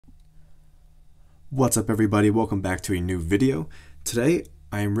What's up everybody, welcome back to a new video. Today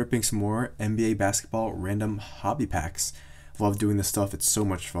I am ripping some more NBA basketball random hobby packs. Love doing this stuff, it's so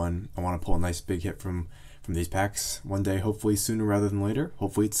much fun. I want to pull a nice big hit from these packs one day, hopefully sooner rather than later.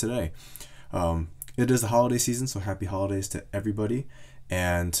 Hopefully it's today. It is the holiday season, so happy holidays to everybody.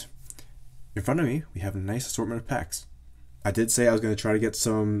 And in front of me we have a nice assortment of packs. I did say I was going to try to get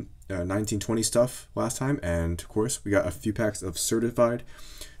some 1920 stuff last time, and of course we got a few packs of certified.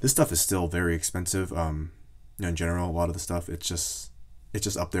 This stuff is still very expensive. In general, a lot of the stuff it's just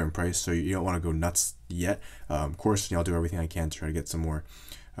up there in price, so you don't want to go nuts yet. Of course, I'll do everything I can to try to get some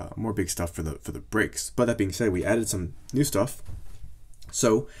more big stuff for the breaks. But that being said, we added some new stuff.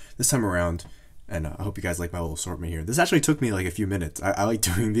 So this time around, and I hope you guys like my little assortment here. This actually took me like a few minutes. I like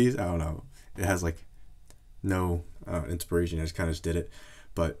doing these. I don't know. It has like no inspiration. I just kind of did it,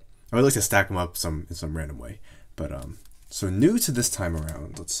 but I would like to stack them up in some random way. But so new to this time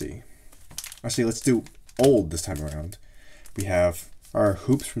around, let's see. Actually, let's do old this time around. We have our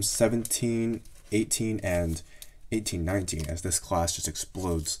hoops from 17, 18, and 18, 19 as this class just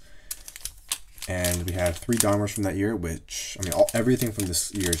explodes. And we have 3 Donruss from that year, which, everything from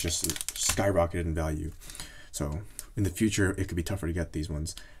this year is just skyrocketed in value. So in the future, it could be tougher to get these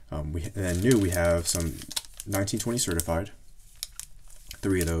ones. And then new, we have some 1920 certified,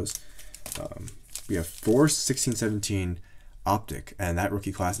 3 of those. We have 4 16-17 Optic, and that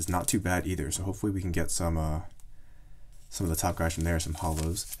rookie class is not too bad either. So hopefully we can get some of the top guys from there, some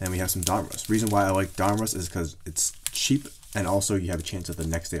hollows. And we have some Donruss. Reason why I like Donruss is because it's cheap, and also you have a chance at the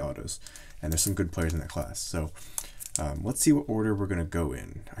next day autos. And there's some good players in that class. So let's see what order we're gonna go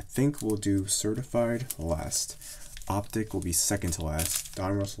in. I think we'll do certified last. Optic will be second to last.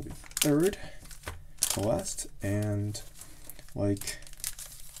 Donruss will be third to last, and like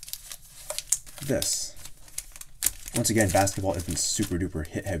this. Once again, basketball isn't super duper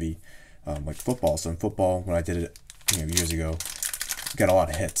hit heavy like football. So in football, when I did it years ago, we got a lot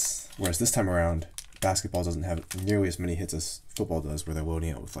of hits. Whereas this time around, basketball doesn't have nearly as many hits as football does, where they're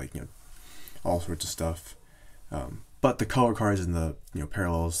loading it with all sorts of stuff. But the color cards and the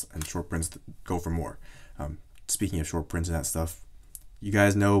parallels and short prints go for more. Speaking of short prints and that stuff, you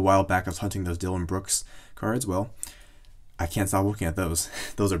guys know a while back I was hunting those Dylan Brooks cards. Well, I can't stop looking at those.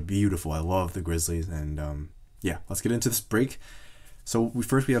 Those are beautiful. I love the Grizzlies, and yeah, let's get into this break. So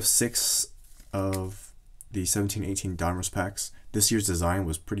we have 6 of the 17-18 Donruss packs. This year's design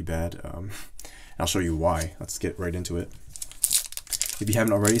was pretty bad. I'll show you why. Let's get right into it. If you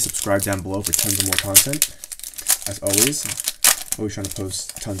haven't already, subscribe down below for tons of more content. As always trying to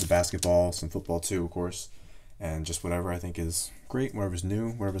post tons of basketball, some football too, of course, and just whatever I think is great, whatever's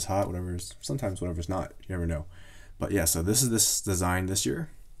new, whatever's hot, sometimes whatever's not. You never know. But yeah, so this is this design this year.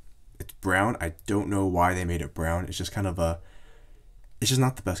 It's brown. I don't know why they made it brown. It's just kind of it's just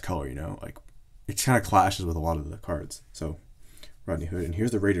not the best color, like it kind of clashes with a lot of the cards. So Rodney Hood, and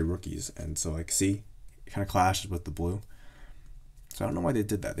here's the rated rookies, and so see, it kind of clashes with the blue. So I don't know why they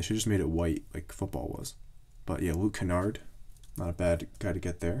did that. They should have just made it white like football was. But yeah, Luke Kennard, not a bad guy to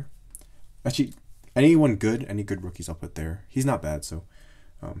get there. Actually, any good rookies I'll put there. He's not bad, so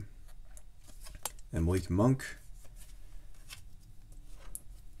and Malik Monk.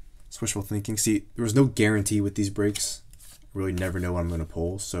 Wishful thinking. See, there was no guarantee with these breaks. I really never know what I'm going to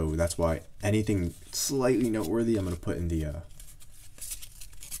pull, so that's why anything slightly noteworthy I'm going to put in the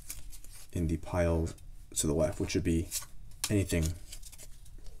pile to the left, which would be anything,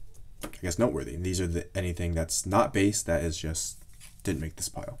 I guess, noteworthy. And these are anything that's not base, that is just didn't make this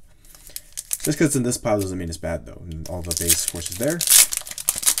pile. Just because it's in this pile doesn't mean it's bad, though. And all the base, of course, is there.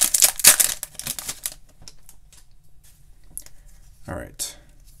 All right.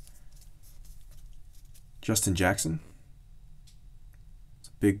 Justin Jackson. It's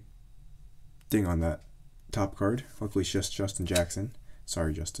a big thing on that top card. Luckily, it's just Justin Jackson.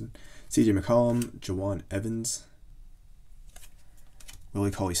 Sorry, Justin. CJ McCollum, Jawan Evans,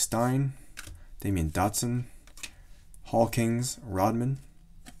 Willie Cauley-Stein, Damian Dotson, Hawkins, Rodman.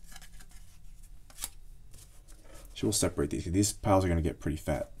 So we'll separate these. These piles are going to get pretty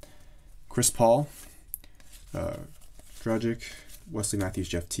fat. Chris Paul, Dragic, Wesley Matthews,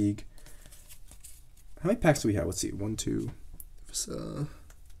 Jeff Teague. How many packs do we have? Let's see. 1, 2,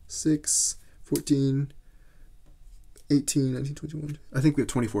 6, 14, 18, 19, 21. I think we have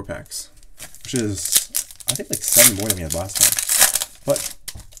 24 packs, which is, I think, like 7 more than we had last time. But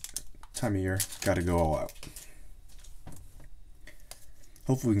time of year, got to go all out.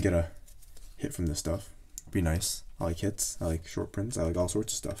 Hopefully we can get a hit from this stuff. It'd be nice. I like hits. I like short prints. I like all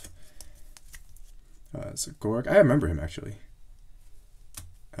sorts of stuff. So Gorg, I remember him actually.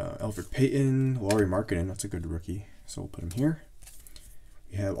 Elfrid Payton, Lauri Markkanen, that's a good rookie, so we'll put him here.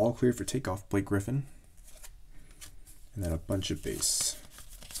 We have all clear for takeoff, Blake Griffin. And then a bunch of base.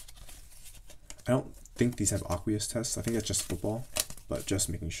 I don't think these have aqueous tests. I think that's just football, but just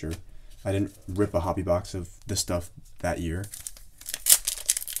making sure. I didn't rip a hobby box of this stuff that year.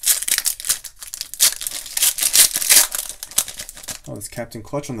 Oh, it's Captain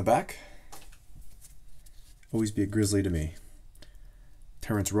Clutch on the back. Always be a Grizzly to me.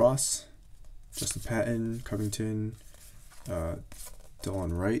 Terrence Ross, Justin Patton, Covington,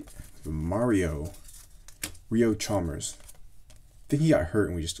 Dylan Wright, Mario, Rio Chalmers. I think he got hurt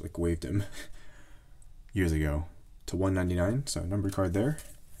and we just like waived him years ago to 199. So numbered card there.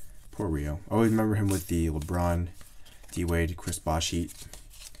 Poor Rio. I always remember him with the LeBron, D Wade, Chris Bosh heat.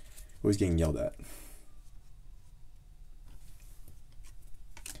 Always getting yelled at.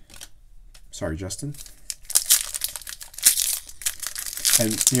 Sorry, Justin.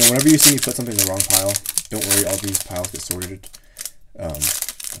 And, you know, whenever you see me put something in the wrong pile, don't worry, all these piles get sorted at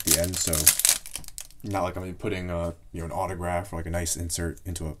the end. So, not like I'm gonna be putting you know, an autograph or like a nice insert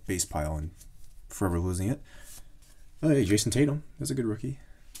into a base pile and forever losing it. Oh, hey, Jason Tatum. That's a good rookie.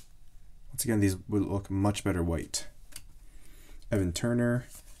 Once again, these would look much better white. Evan Turner.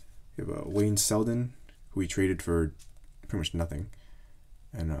 We have Wayne Selden, who we traded for pretty much nothing.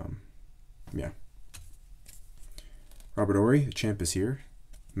 And, yeah. Robert Horry, the champ, is here.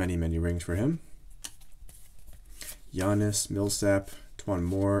 Many, many rings for him. Giannis, Millsap, Twan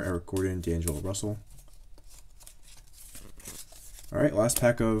Moore, Eric Gordon, D'Angelo Russell. Alright, last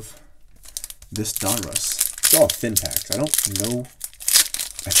pack of this Donruss. It's all thin packs. I don't know.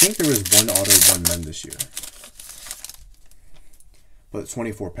 I think there was one auto, one mem this year. But it's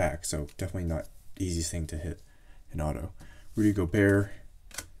 24 packs, so definitely not the easiest thing to hit an auto. Rudy Gobert,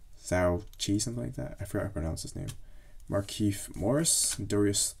 Zhao Chi, something like that. I forgot how to pronounce his name. Markieff Morris,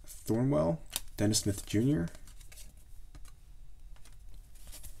 Darius Thornwell, Dennis Smith Jr.,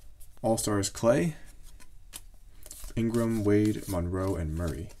 All-Stars Clay, Ingram, Wade, Monroe, and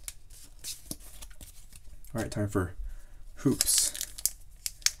Murray. All right, time for hoops.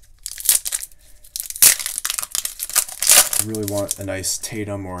 I really want a nice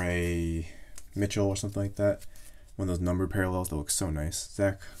Tatum or a Mitchell or something like that. One of those numbered parallels that looks so nice.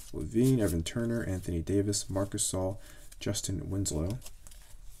 Zach Levine, Evan Turner, Anthony Davis, Marcus Saul, Justin Winslow.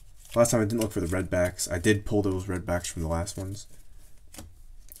 Last time I didn't look for the red backs. I did pull those red backs from the last ones.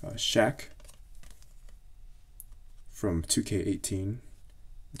 Shaq from 2K18,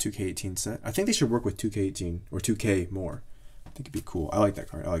 the 2K18 set. I think they should work with 2K18 or 2K more. I think it'd be cool. I like that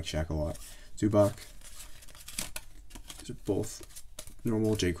card. I like Shaq a lot. Zubac. These are both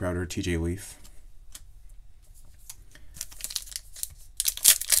normal. Jay Crowder, TJ Leaf.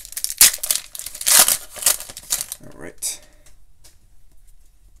 Alright.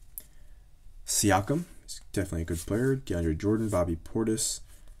 Siakam is definitely a good player. DeAndre Jordan, Bobby Portis,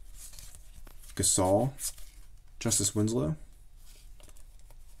 Gasol, Justice Winslow.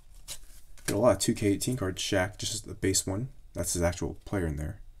 Got a lot of 2K18 cards. Shaq, just the base one. That's his actual player in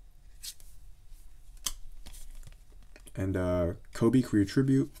there. And Kobe Career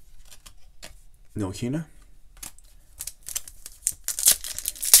Tribute, Nilkina.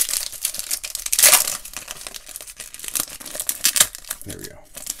 There we go.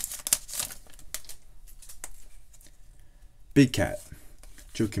 Big Cat,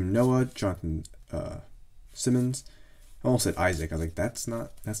 Joakim Noah, Jonathan Simmons. I almost said Isaac. I was like, that's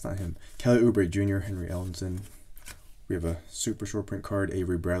not him. Kelly Oubre Jr., Henry Ellenson. We have a super short print card,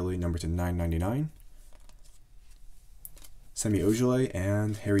 Avery Bradley, number to 999. Semi Ojeleye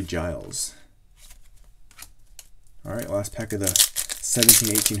and Harry Giles. All right, last pack of the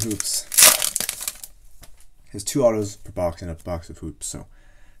 17-18 hoops. Has 2 autos per box and a box of hoops, so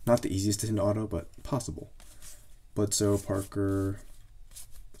not the easiest to hit an auto, but possible. Bledsoe, Parker,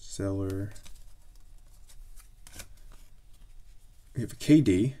 Zeller. We have a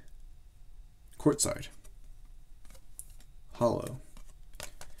KD, courtside, hollow.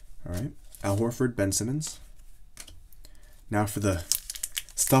 All right, Al Horford, Ben Simmons. Now for the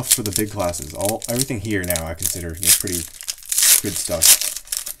stuff for the big classes. Everything here now I consider, you know, pretty good stuff.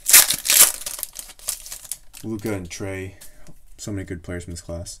 Luka and Trey, so many good players from this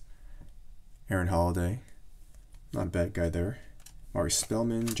class. Aaron Holiday, not a bad guy there. Mari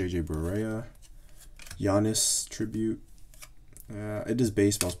Spellman, JJ Barea, Giannis tribute. It is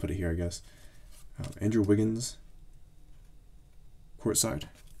base, but I'll put it here, I guess. Andrew Wiggins, courtside.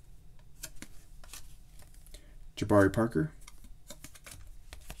 Jabari Parker.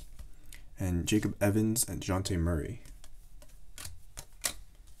 And Jacob Evans and DeJounte Murray.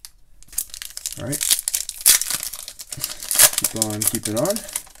 All right. Keep on keeping on.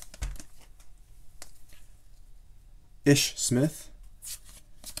 Ish Smith.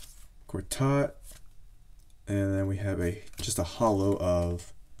 Gortat. And then we have just a holo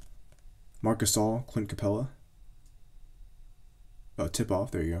of Marc Gasol, Clint Capella. Oh, tip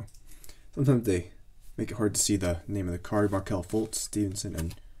off, there you go. Sometimes they make it hard to see the name of the card. Markelle Fultz, Stevenson,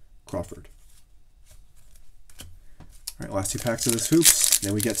 and Crawford. Alright, last two packs of this hoops.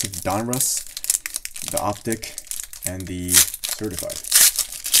 Then we get to the Donruss, the Optic, and the Certified.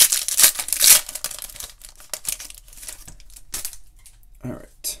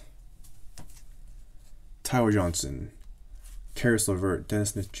 Alright. Tyler Johnson, Karis LeVert,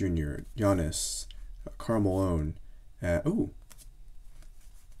 Dennis Smith Jr., Giannis, Karl Malone,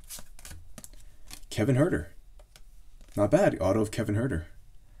 Kevin Huerter. Not bad. Auto of Kevin Huerter.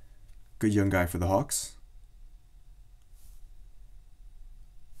 Good young guy for the Hawks.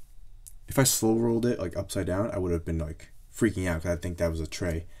 If I slow rolled it like upside down, I would have been like freaking out because I think that was a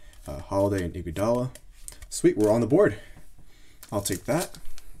tray. Holiday and Iguodala. Sweet, we're on the board. I'll take that.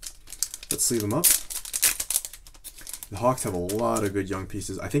 Let's sleeve them up. The Hawks have a lot of good young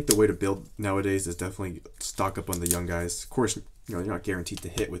pieces. I think the way to build nowadays is definitely stock up on the young guys. Of course, you're not guaranteed to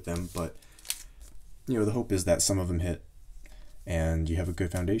hit with them, but the hope is that some of them hit and you have a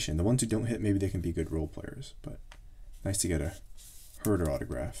good foundation. The ones who don't hit, maybe they can be good role players, but nice to get a Huerter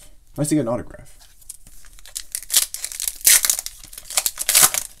autograph. Nice to get an autograph.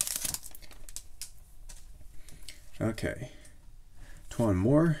 Okay. Twan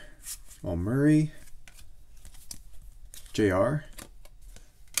Moore, Jamal Murray, JR,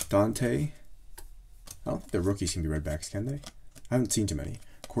 Dante. I don't think the rookies can be red backs, can they? I haven't seen too many.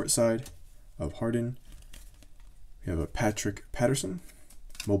 Courtside of Harden. We have a Patrick Patterson,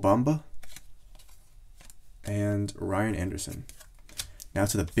 Mo Bamba, and Ryan Anderson. Now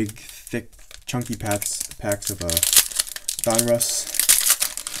to the big, thick, chunky packs of Donruss.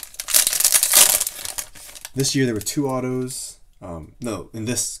 This year there were 2 autos. No, in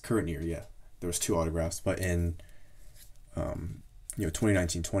this current year, yeah, there was 2 autographs. But in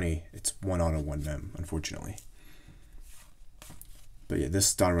 2019-20, it's 1 auto, 1 mem, unfortunately. But yeah,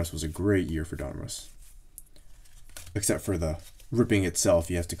 this Donruss was a great year for Donruss. Except for the ripping itself,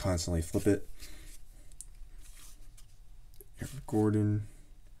 you have to constantly flip it. Gordon,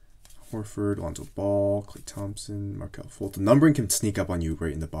 Horford, Lonzo Ball, Klay Thompson, Markelle Fultz. The numbering can sneak up on you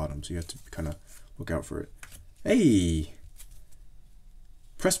right in the bottom, so you have to kind of look out for it. Hey!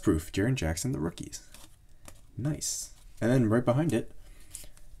 Press proof, Jaren Jackson, the rookies. Nice. And then right behind it,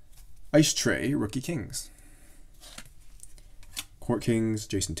 Ice Tray, Rookie Kings. Court Kings,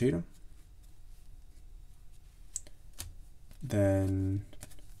 Jason Tatum. Then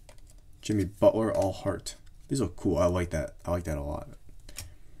Jimmy Butler, All Heart. These are cool. I like that. I like that a lot.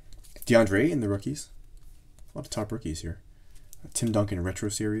 DeAndre in the rookies. A lot of top rookies here. Tim Duncan Retro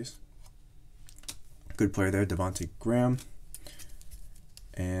Series. Good player there. Devontae Graham.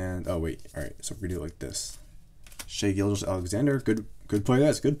 And, oh wait. Alright, so we're going to do it like this. Shai Gilgeous-Alexander. Good player.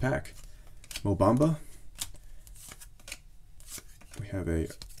 That's a good pack. Mo Bamba. We have a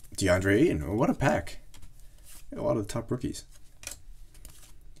DeAndre Ayton. What a pack. A lot of the top rookies.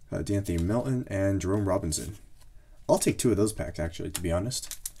 D'Anthony Melton and Jerome Robinson. I'll take 2 of those packs, actually, to be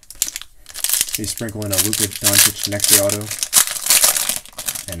honest. Maybe sprinkle in a Luka Doncic next day auto,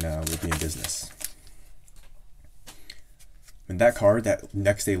 and we'll be in business. And that card, that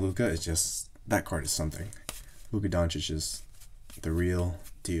next day Luka, is just, that card is something. Luka Doncic is the real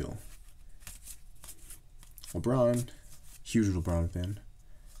deal. LeBron, huge LeBron fan.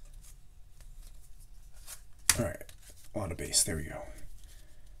 Alright, a lot of base, there we go.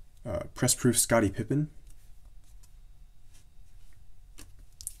 Press proof Scottie Pippen.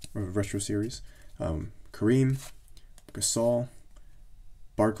 Retro series. Kareem, Gasol,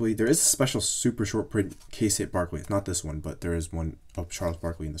 Barkley. There is a special super short print case hit Barkley. It's not this one, but there is one of Charles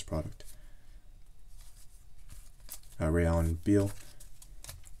Barkley in this product. Ray Allen Beal.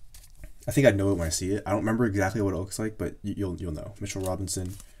 I think I'd know it when I see it. I don't remember exactly what it looks like, but you'll know. Mitchell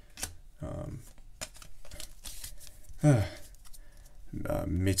Robinson.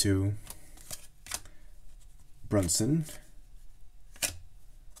 Mitu, Brunson,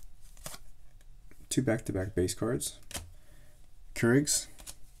 2 back-to-back base cards, Keurigs,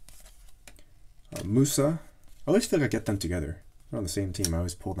 Musa. I always feel like I get them together. They're on the same team. I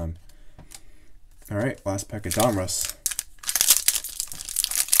always pull them. All right, last pack of Donruss.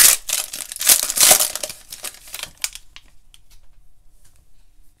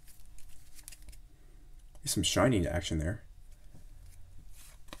 Some shiny action there.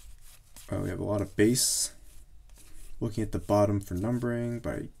 We have a lot of base. Looking at the bottom for numbering,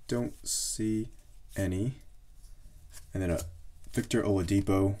 but I don't see any. And then a Victor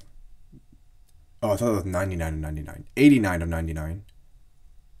Oladipo. Oh, I thought it was 99 of 99. 89 of 99.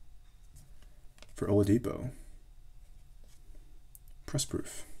 for Oladipo. Press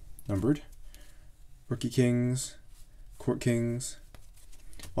proof. Numbered. Rookie Kings. Court Kings.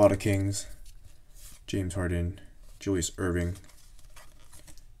 A lot of Kings. James Harden. Julius Erving.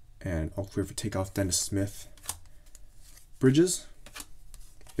 And all clear for takeoff. Dennis Smith. Bridges.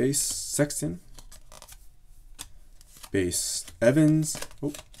 Base Sexton. Base Evans.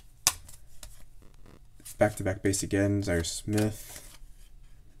 Oh. Back-to-back base again. Zaire Smith.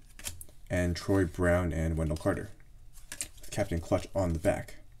 And Troy Brown and Wendell Carter. With Captain Clutch on the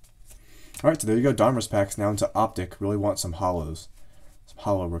back. Alright, so there you go. Donruss packs. Now into Optic. Really want some hollows. Some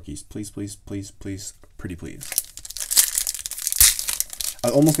hollow rookies. Please, please, please, please. Pretty please. I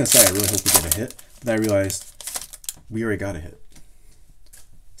was almost going to say I really hope we get a hit. But then I realized we already got a hit.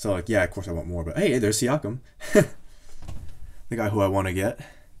 So, like, yeah, of course I want more. But hey, there's Siakam. The guy who I want to get.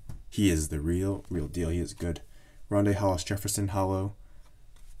 He is the real deal. He is good. Rondae Hollis Jefferson, hollow.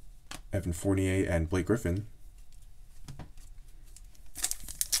 Evan Fournier and Blake Griffin.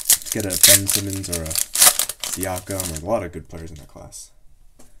 Let's get a Ben Simmons or a Siakam. There's a lot of good players in that class.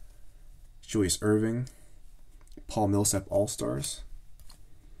 Julius Erving. Paul Millsap All-Stars.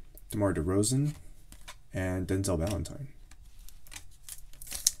 DeMar DeRozan. And Denzel Valentine.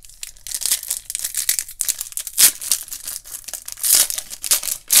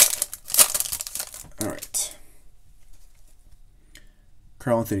 Alright.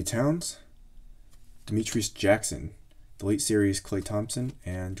 Karl Anthony Towns, Demetrius Jackson, the late series Klay Thompson,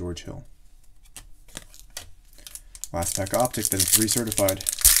 and George Hill. Last pack of Optic, then 3 certified.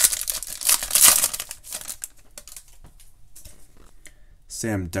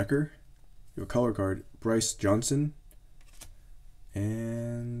 Sam Decker, your color card, Bryce Johnson,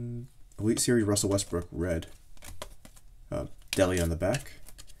 and Elite Series Russell Westbrook, red. Delhi on the back,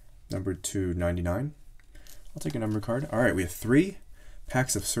 numbered to 99. I'll take a number card. All right, we have 3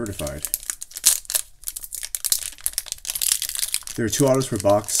 packs of certified. There are 2 autos per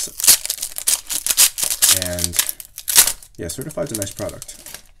box, and yeah, certified's a nice product.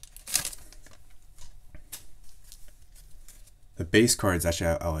 The base cards actually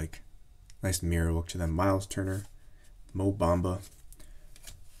I like. Nice mirror look to them. Miles Turner, Mo Bamba.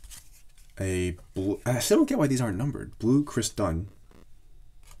 A blue. I still don't get why these aren't numbered. Blue Chris Dunn.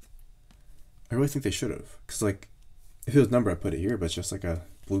 I really think they should have, because like if it was numbered I'd put it here, but it's just like a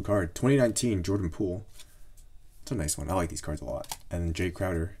blue card. 2019 Jordan Poole. It's a nice one. I like these cards a lot. And then Jay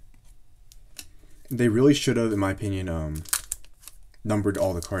Crowder. They really should have, in my opinion, numbered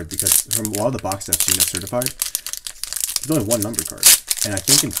all the cards, because from a lot of the box sets you know certified, there's only 1 numbered card. And I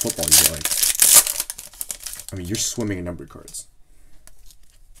think in football you get like, I mean, you're swimming in numbered cards.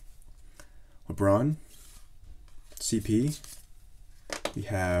 LeBron, CP. We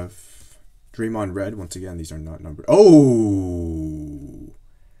have Draymond red. Once again, these are not numbered. Oh,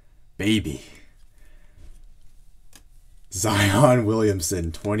 baby. Zion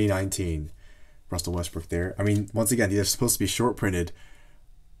Williamson, 2019. Russell Westbrook there. I mean, once again, these are supposed to be short printed.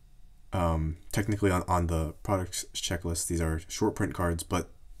 Technically on the product checklist, these are short print cards, but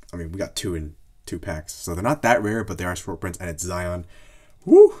I mean, we got 2 in 2 packs. So they're not that rare, but they are short prints, and it's Zion.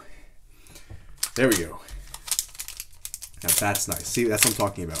 Woo! There we go. Now that's nice. See, that's what I'm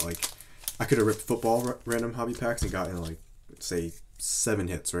talking about. Like, I could have ripped football random hobby packs and gotten like, say, 7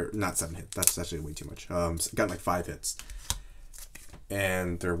 hits, right? Not 7 hits. That's actually way too much. Gotten like 5 hits,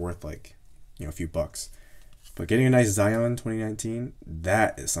 and they're worth like, you know, a few bucks. But getting a nice Zion 2019,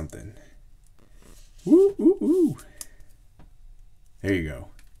 that is something. Woo, woo, woo. There you go.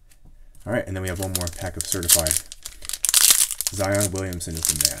 All right, and then we have 1 more pack of certified. Zion Williamson is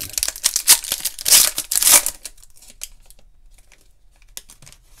the man.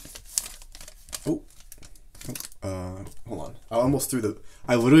 Hold on. I almost threw the.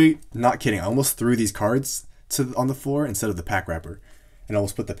 I literally, not kidding. I almost threw these cards on the floor instead of the pack wrapper, and I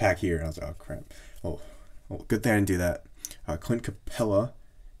almost put the pack here. And I was like, oh crap. Oh, good thing I didn't do that. Clint Capella,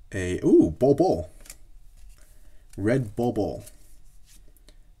 Bol, red Bol.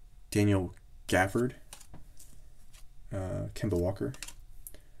 Daniel Gafford, Kemba Walker,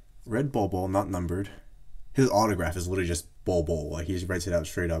 red Bol, not numbered. His autograph is literally just Bol. Like, he just writes it out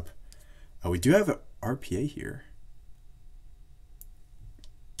straight up. We do have an RPA here.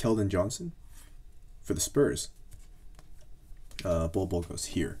 Keldon Johnson for the Spurs. Bol goes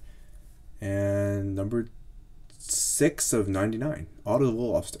here. And number 6 of 99. Auto a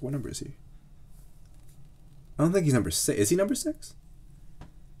little off. What number is he? I don't think he's number 6. Is he number 6? I'm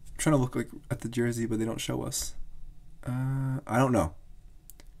trying to look like at the jersey, but they don't show us. I don't know.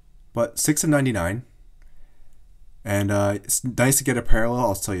 But 6 of 99. And it's nice to get a parallel,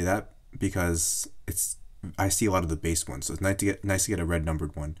 I'll tell you that, because it's I see a lot of the base ones, so it's nice to get a red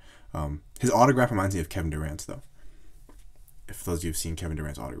numbered one. His autograph reminds me of Kevin Durant's though. If those of you have seen Kevin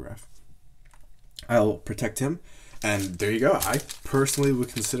Durant's autograph, I'll protect him. And there you go. I personally would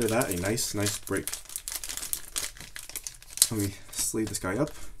consider that a nice break. Let me sleeve this guy up.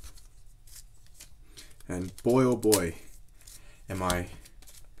 And boy, oh boy, am I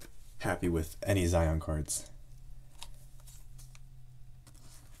happy with any Zion cards.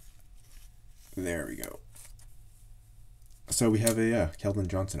 There we go. So we have a Keldon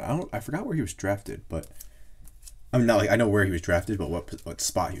Johnson. I forgot where he was drafted, but I mean, not like I know where he was drafted, but what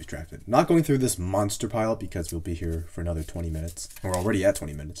spot he was drafted. Not going through this monster pile because we'll be here for another 20 minutes. And we're already at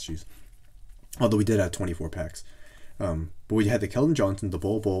 20 minutes, jeez. Although we did have 24 packs. But we had the Keldon Johnson, the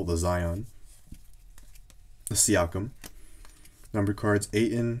Bol, the Zion, the Siakam. Numbered cards,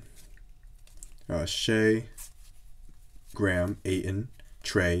 Ayton, Shea, Graham, Ayton,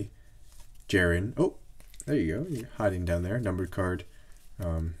 Trey, Jaren. Oh, there you go. You're hiding down there. Numbered card,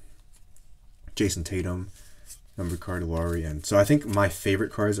 Jason Tatum. Numbered card, Laurie. And so I think my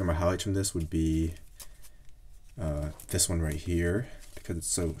favorite cards or my highlights from this would be this one right here because it's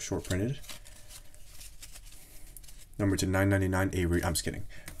so short printed. Number to 999 Avery. I'm just kidding.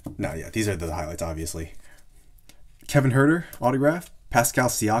 No, yeah, these are the highlights, obviously. Kevin Huerter autograph, Pascal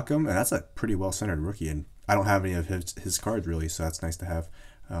Siakam, and that's a pretty well centered rookie. And I don't have any of his cards really, so that's nice to have.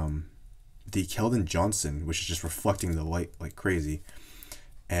 The Keldon Johnson, which is just reflecting the light like crazy,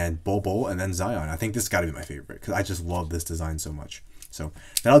 and Bol, and then Zion. I think this got to be my favorite because I just love this design so much. So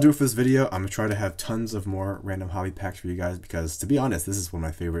that'll do it for this video. I'm gonna try to have tons of more random hobby packs for you guys because, to be honest, this is one of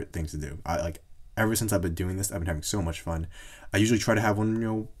my favorite things to do. Ever since I've been doing this, I've been having so much fun. I usually try to have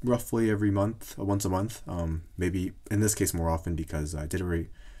one, roughly every month, once a month. Maybe in this case more often because I did already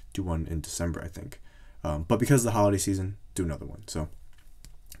do one in December, I think. But because of the holiday season, do another one. So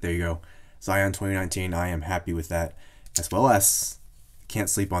there you go. Zion 2019, I am happy with that, as well as can't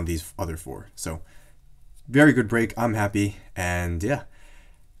sleep on these other four. So very good break. I'm happy, and yeah,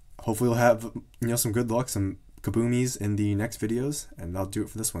 hopefully we'll have some good luck, some kaboomies in the next videos, and that'll do it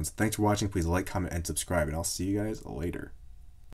for this one. So thanks for watching. Please like, comment, and subscribe, and I'll see you guys later.